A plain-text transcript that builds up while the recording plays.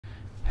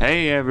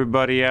Hey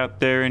everybody out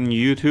there in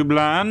YouTube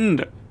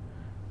land,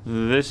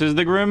 this is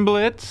the Grymm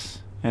Blitz,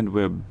 and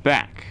we're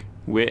back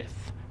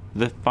with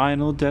the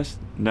final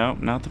no,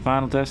 not the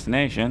Final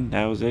Destination,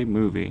 that was a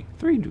movie.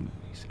 3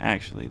 movies,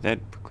 actually,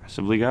 that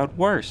progressively got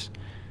worse.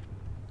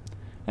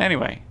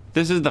 Anyway,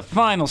 this is the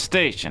final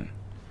station.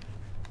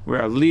 We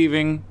are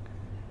leaving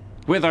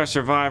with our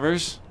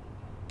survivors,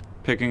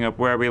 picking up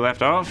where we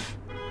left off,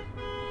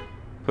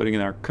 putting in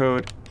our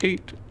code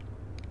 8.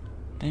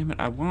 Damn it,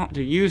 I want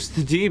to use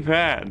the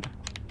D-pad.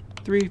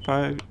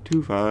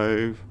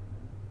 3525.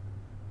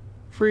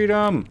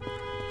 Freedom.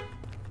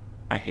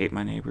 I hate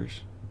my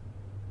neighbors.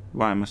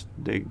 Why must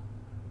they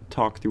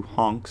talk through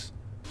honks?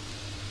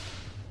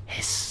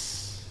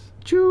 Hiss.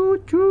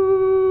 Choo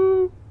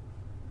choo.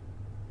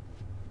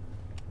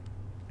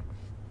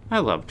 I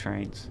love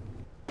trains.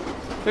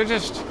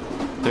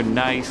 They're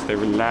nice, they're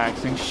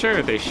relaxing.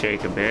 Sure, they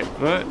shake a bit,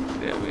 but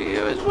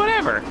it was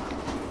whatever.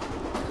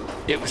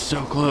 It was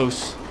so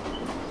close.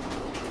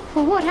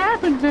 Well, what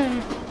happened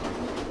there?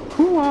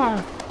 Who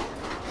are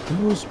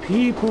those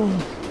people?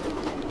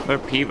 They're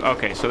people.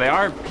 Okay, so they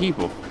are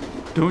people.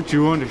 Don't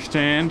you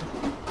understand?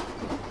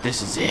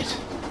 This is it.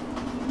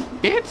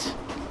 It?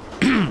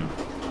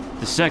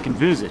 The second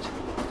visit.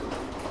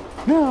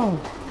 No.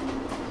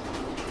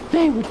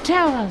 They would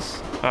tell us.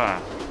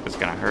 That's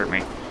gonna hurt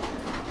me.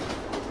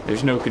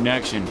 There's no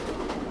connection.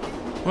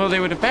 Well, they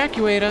would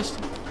evacuate us.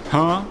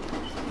 Huh?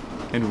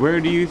 And where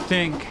do you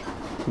think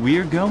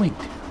we're going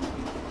to?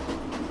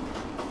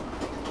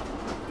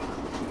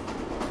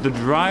 The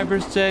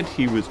driver said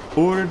he was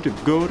ordered to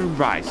go to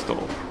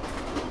Rystol.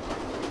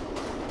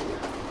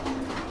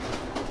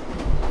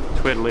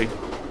 Twiddly.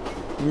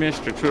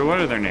 Mr. Twiddly. What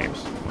are their names?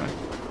 What?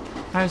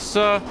 I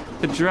saw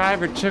the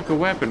driver took a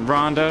weapon,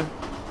 Rhonda.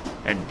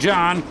 And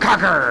John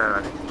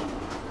Cocker!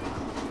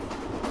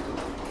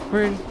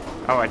 Where?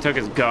 Oh, I took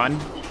his gun?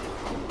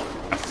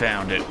 I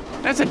found it.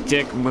 That's a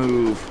dick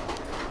move.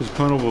 He's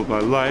punishable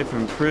by life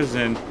in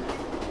prison.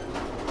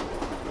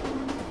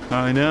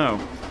 I know.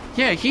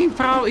 Yeah, he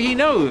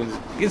knows.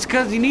 It's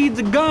because he needs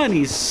a gun.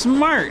 He's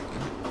smart.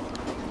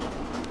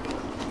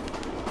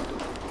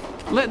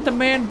 Let the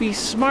man be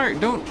smart.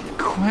 Don't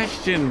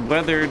question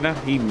whether or not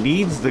he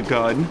needs the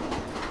gun.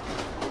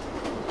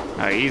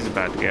 He's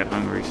about to get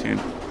hungry soon.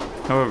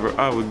 However,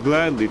 I would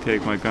gladly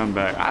take my gun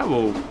back. I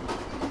will.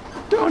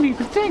 Don't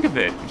even think of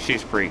it.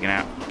 She's freaking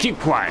out. Keep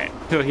quiet.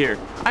 He'll hear.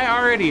 I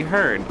already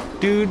heard.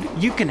 Dude,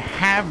 you can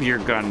have your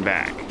gun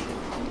back.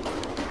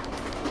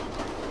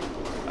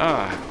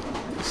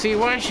 See,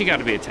 why she got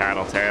to be a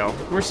tattletale?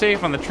 We're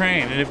safe on the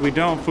train, and if we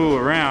don't fool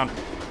around,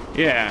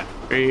 yeah,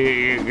 are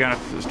you gonna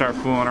start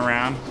fooling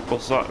around? We'll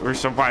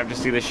survive to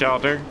see the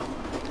shelter.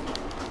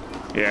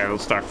 Yeah, we'll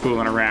start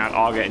fooling around.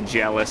 I'll get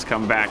jealous,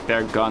 come back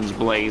there, guns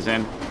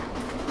blazing.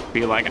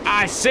 Be like,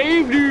 I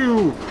saved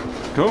you!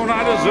 Don't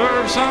I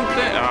deserve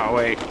something? Oh,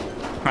 wait.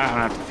 I don't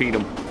have to feed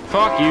him.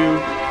 Fuck you,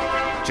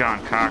 John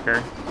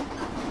Cocker.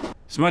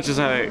 As much as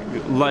I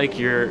like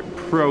your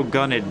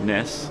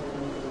pro-gunnedness,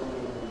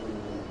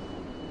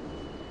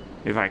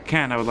 if I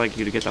can, I would like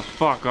you to get the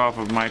fuck off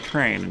of my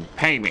train and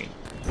pay me.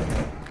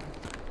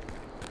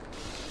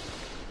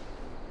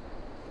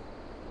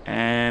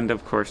 And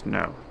of course,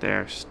 no.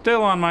 They're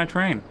still on my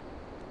train.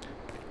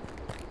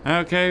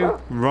 Okay,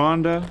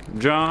 Rhonda,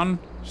 John,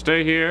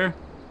 stay here.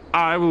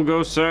 I will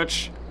go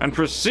search and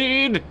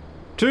proceed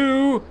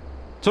to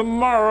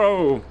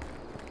tomorrow.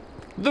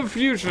 The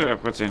future.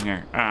 What's in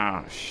here?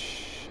 Oh,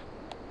 shit.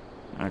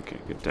 Okay,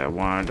 get that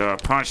one.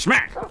 Punch.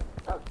 Smack!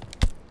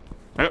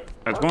 Yep,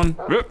 that's 1.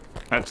 Yep,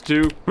 that's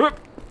 2. Yep,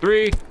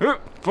 3.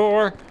 Yep,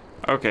 4.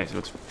 Okay, so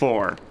it's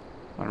 4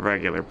 on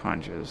regular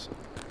punches.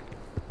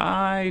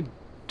 I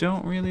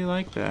don't really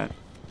like that.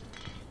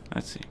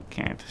 Let's see.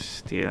 Can't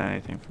steal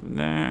anything from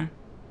there.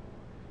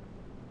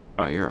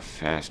 Oh, you're a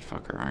fast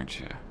fucker, aren't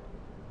you?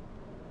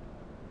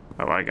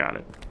 Oh, I got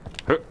it.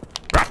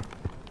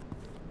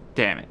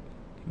 Damn it.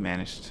 He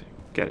managed to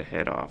get a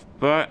hit off,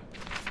 but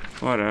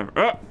whatever.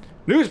 Oh,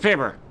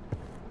 newspaper!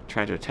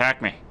 Tried to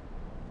attack me.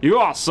 You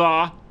all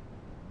saw.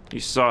 You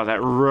saw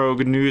that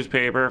rogue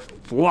newspaper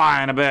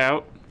flying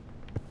about.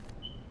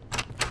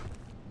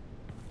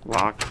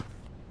 Locked.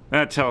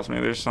 That tells me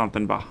there's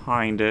something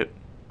behind it.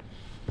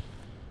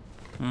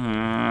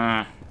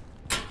 Cigarettes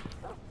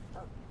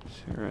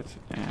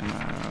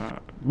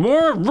and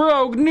more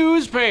rogue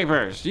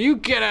newspapers. You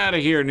get out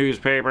of here,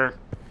 newspaper.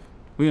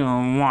 We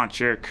don't want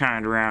your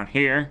kind around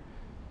here.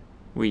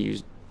 We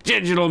use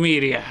digital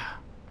media.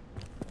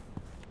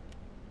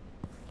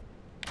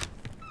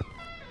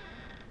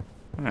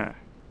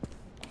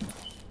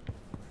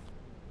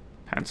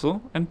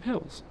 Pencil and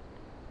pills.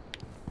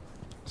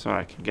 So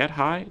I can get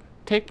high,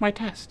 take my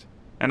test,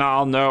 and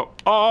I'll know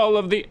all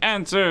of the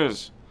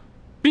answers.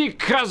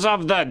 Because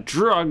of the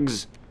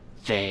drugs,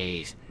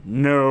 they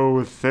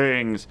know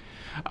things.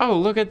 Oh,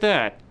 look at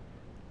that.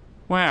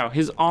 Wow,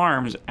 his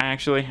arms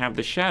actually have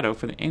the shadow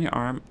for the inner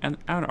arm and the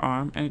outer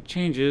arm, and it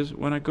changes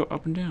when I go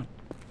up and down.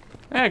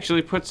 They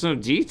actually put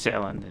some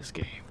detail in this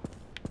game.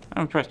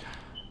 I'm impressed.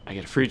 I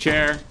get a free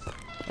chair.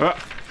 Oh.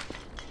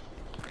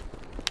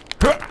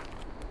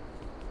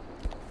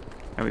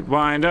 And we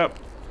wind up.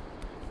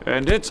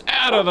 And it's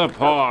out of the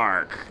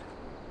park.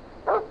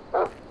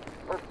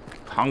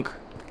 Punk.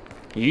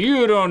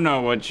 You don't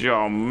know what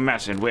you're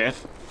messing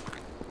with.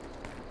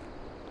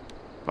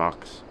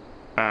 Box.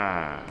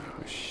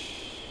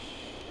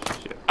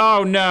 Shit.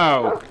 Oh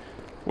no!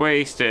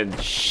 Wasted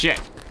shit.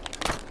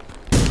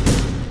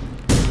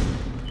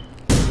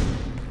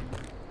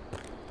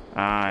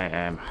 I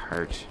am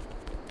hurt.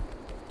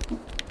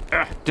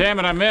 Damn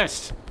it, I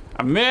missed!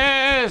 I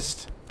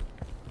missed!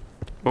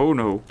 Oh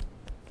no.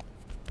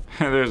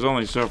 There's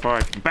only so far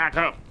I can back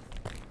up.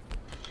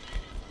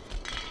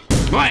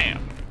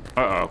 Blam!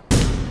 Uh-oh.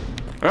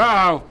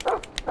 Oh!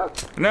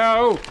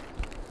 No!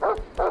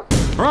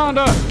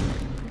 Rhonda!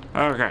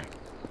 Okay.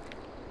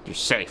 You're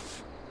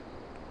safe.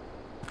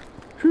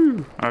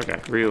 Whew. Okay,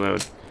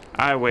 reload.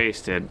 I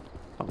wasted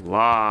a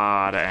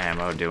lot of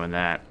ammo doing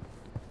that.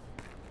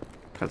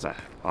 Because I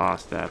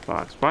lost that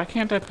box. Why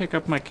can't I pick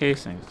up my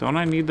casings? Don't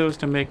I need those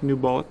to make new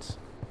bullets?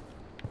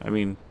 I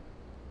mean...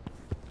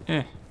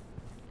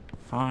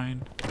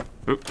 Fine.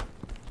 Oop.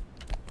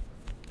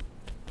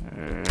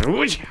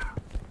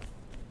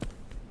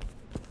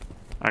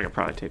 I could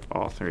probably take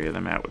all three of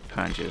them out with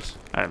punches.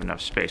 I have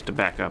enough space to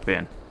back up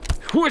in.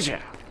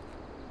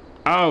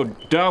 Oh,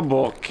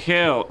 double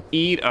kill.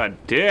 Eat a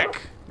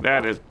dick.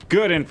 That is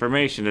good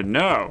information to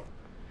know.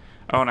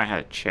 Oh, and I had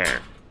a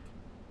chair.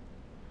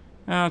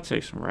 I'll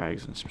take some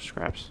rags and some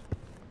scraps.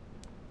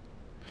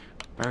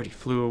 Birdie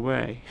flew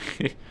away.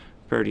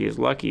 Birdie is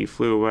lucky he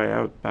flew away.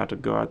 I was about to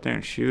go out there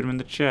and shoot him in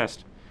the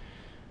chest.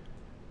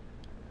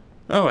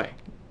 Oh, wait.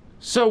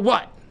 So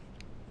what?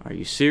 Are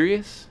you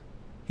serious?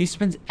 He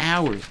spends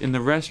hours in the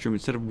restroom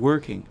instead of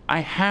working.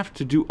 I have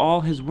to do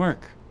all his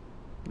work.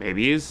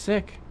 Maybe he is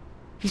sick.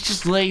 He's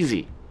just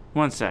lazy.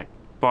 One sec.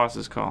 Boss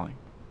is calling.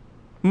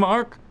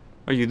 Mark,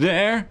 are you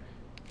there?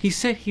 He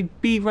said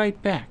he'd be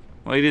right back.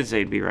 Well, he didn't say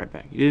he'd be right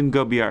back. He didn't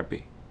go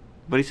BRB.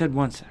 But he said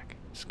one sec.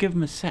 Just give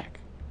him a sec.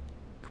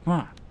 Come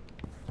on.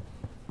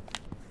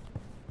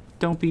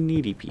 Don't be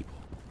needy, people.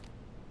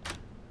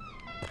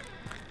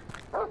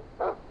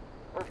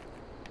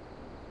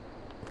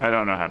 I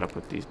don't know how to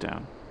put these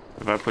down.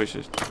 If I push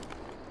this...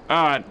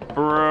 Ah, it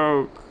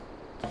broke.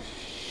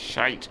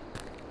 Shite.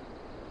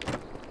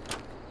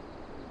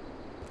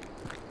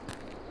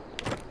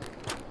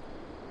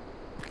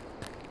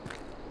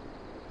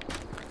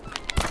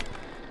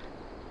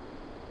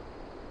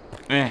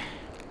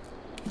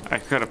 I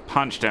could have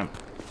punched him.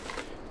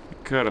 I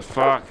could have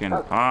fucking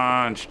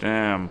punched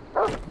him.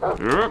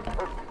 Oop.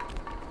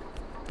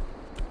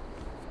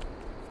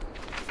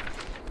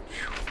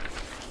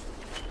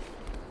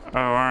 Oh,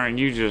 aren't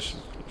you just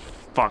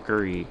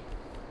fuckery?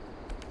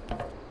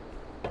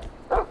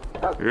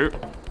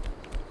 Oop.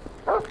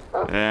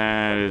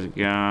 That is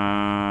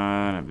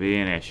gonna be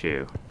an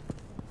issue.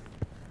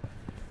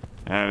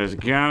 That is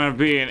gonna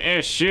be an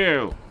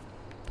issue.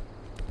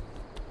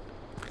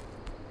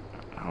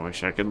 I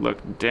wish I could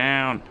look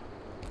down.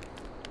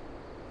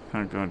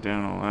 Can't go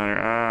down the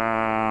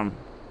ladder.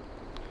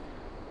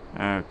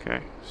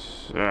 Okay,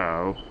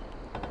 so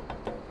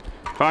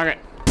fuck it.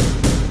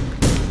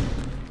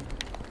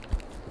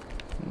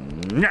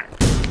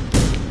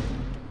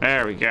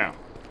 There we go.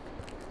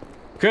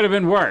 Could have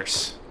been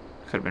worse.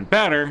 Could have been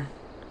better.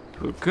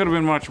 Could have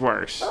been much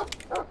worse.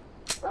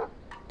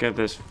 Get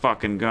this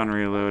fucking gun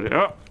reloaded.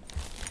 Oh!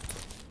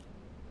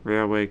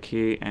 Railway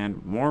key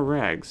and more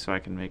rags so I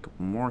can make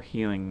more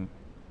healing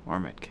or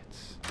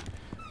medkits.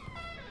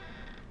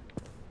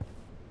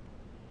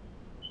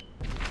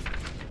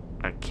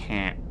 I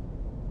can't.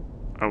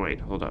 Oh wait,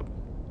 hold up.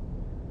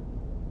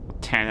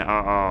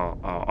 I'll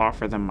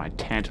offer them my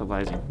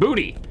tantalizing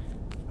booty.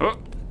 Oh.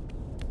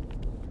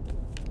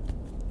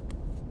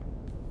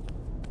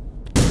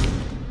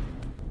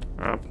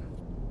 Up.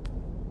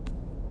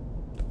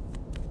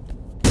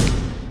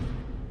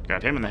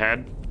 Got him in the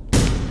head.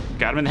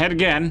 Got him in the head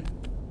again.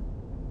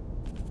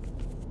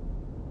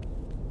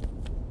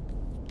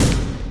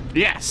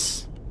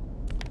 Yes!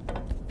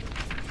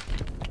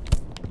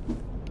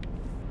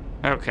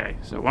 Okay,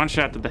 so one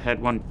shot to the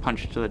head, one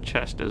punch to the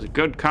chest is a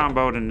good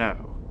combo to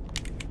know.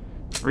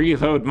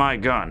 Reload my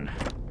gun.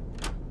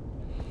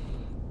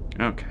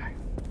 Okay.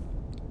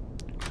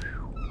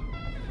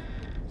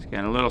 It's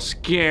getting a little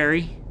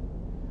scary.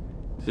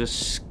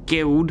 Just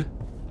scared.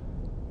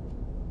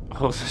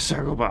 Oh, the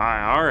circle, but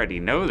I already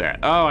know that.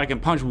 Oh, I can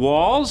punch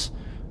walls?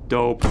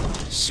 Dope.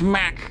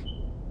 Smack.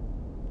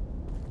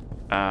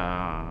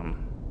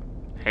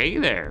 Hey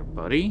there,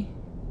 buddy.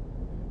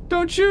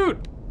 Don't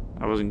shoot.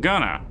 I wasn't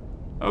gonna.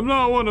 I'm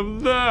not one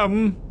of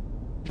them.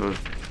 Those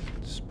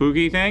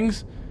spooky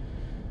things?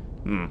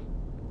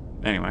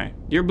 Anyway,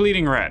 you're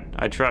bleeding red.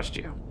 I trust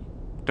you.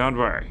 Don't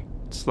worry.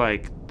 It's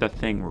like the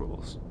thing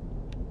rules.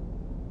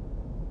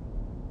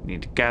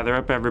 Need to gather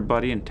up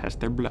everybody and test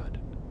their blood.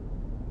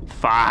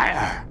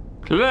 Fire!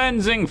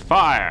 Cleansing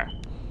fire!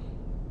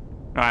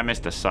 Oh, I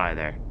missed a sigh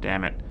there.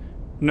 Damn it.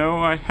 No,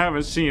 I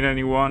haven't seen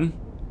anyone.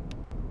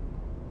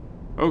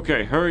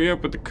 Okay, hurry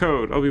up with the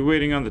code. I'll be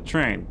waiting on the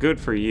train. Good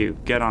for you.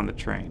 Get on the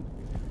train.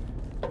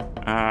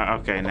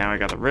 Okay, now I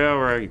got the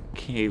railroad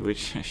key, which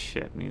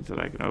shit means that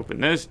I can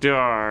open this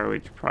door,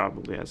 which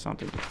probably has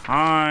something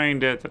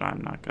behind it that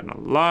I'm not gonna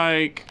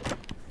like.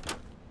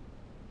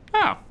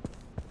 Oh.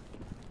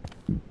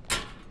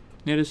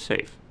 It is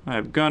safe. I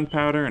have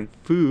gunpowder and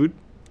food.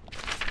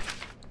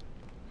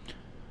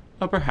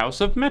 Upper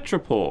House of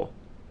Metropole.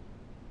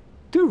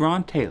 To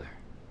Ron Taylor,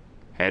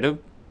 head of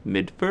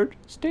Midford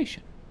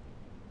Station.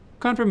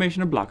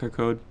 Confirmation of blocker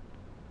code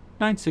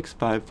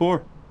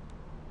 9654.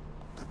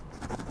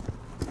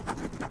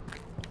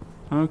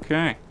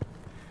 Okay.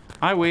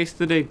 I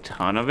wasted a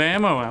ton of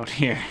ammo out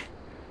here.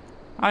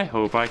 I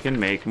hope I can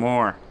make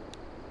more.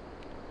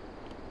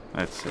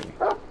 Let's see.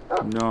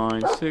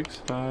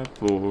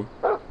 9654.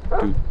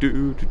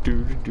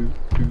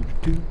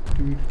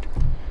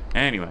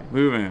 Anyway,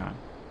 moving on.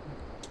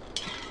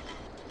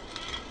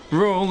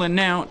 Rolling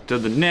out to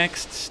the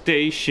next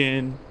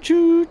station.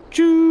 Choo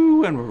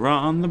choo, and we're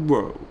on the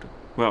road.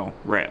 Well,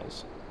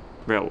 rails.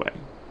 Railway.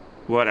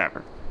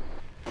 Whatever.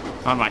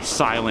 On my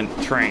silent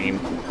train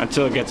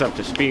until it gets up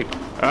to speed.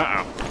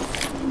 Uh-oh.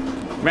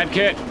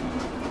 Medkit.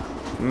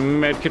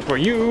 Medkit for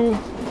you.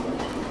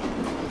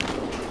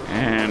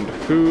 And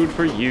food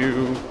for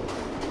you.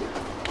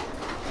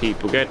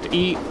 People get to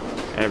eat.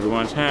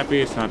 Everyone's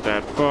happy. It's not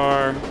that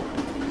far.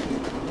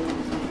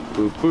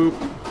 Boop, boop.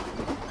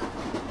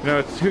 No,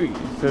 it's who?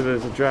 So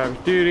there's a driver's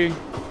duty.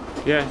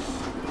 Yes.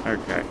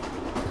 Okay.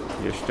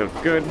 You're still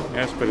good.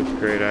 Yes, but it's a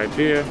great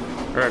idea.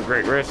 Or a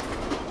great risk.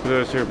 For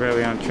those who are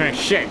barely on the train.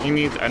 Shit, he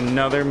needs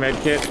another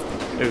medkit.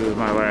 This is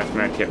my last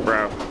medkit,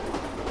 bro.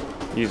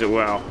 Use it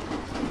well.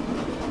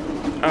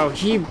 Oh,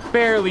 he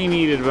barely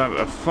needed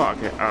a fuck.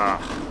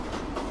 Ugh.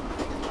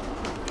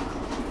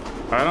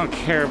 I don't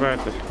care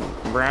about the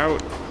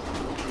route.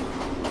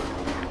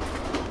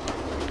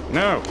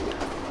 No.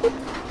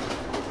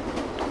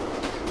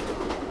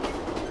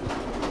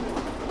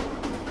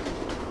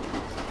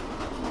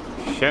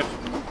 Shit.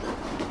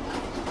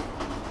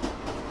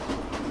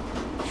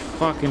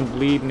 Fucking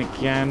bleeding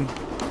again.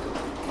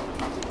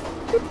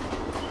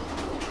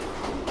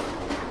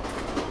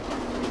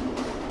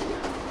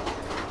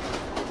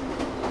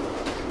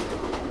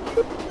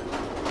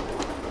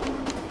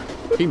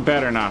 He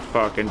better not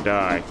fucking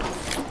die.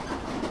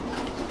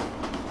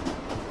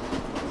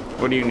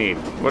 What do you need?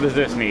 What does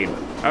this need?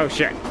 Oh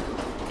shit.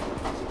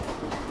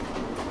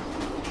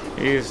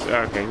 He's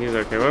okay, he's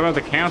okay. What about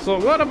the council?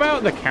 What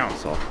about the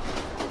council?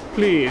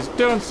 Please,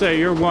 don't say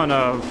you're one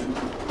of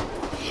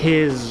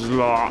his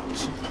lot.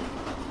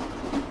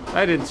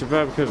 I didn't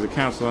survive because of the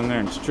council and their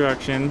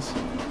instructions.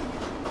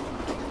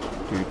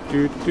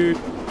 Doot.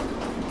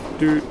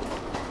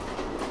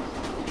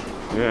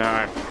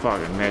 Yeah, I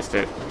fucking missed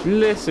it.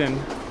 Listen,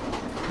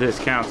 this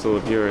council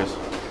of yours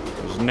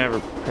was never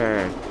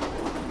prepared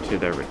to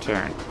their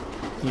return.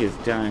 He is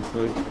dying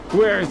slowly.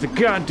 Where is the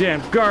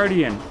goddamn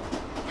guardian?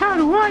 How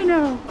do I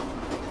know?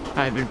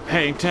 I've been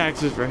paying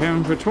taxes for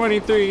him for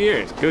 23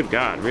 years. Good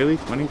God, really?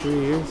 23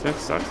 years? That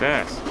sucks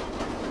ass.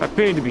 I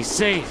paid to be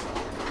safe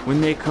when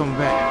they come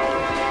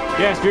back.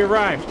 Yes, we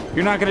arrived.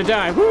 You're not gonna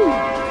die. Woo!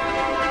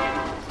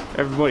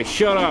 Everybody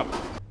shut up.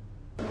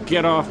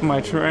 Get off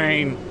my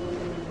train.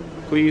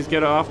 Please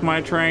get off my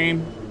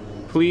train.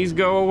 Please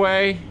go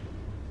away.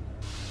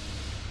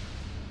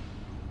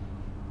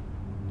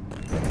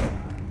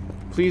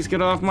 Please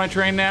get off my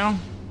train now.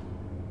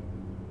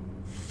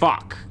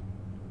 Fuck.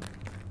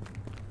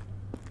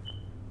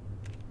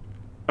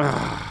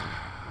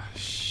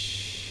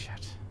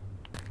 Shit.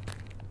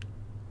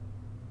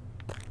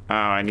 Oh,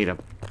 I need a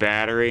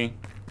battery.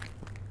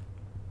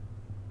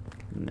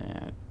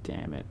 Nah,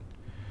 damn it.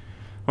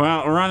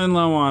 Well, running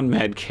low on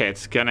med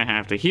kits. Gonna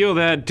have to heal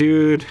that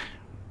dude,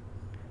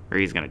 or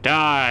he's gonna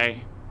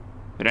die.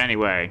 But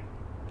anyway,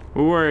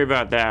 we'll worry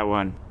about that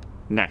one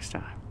next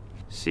time.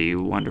 See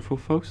you wonderful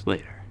folks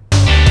later.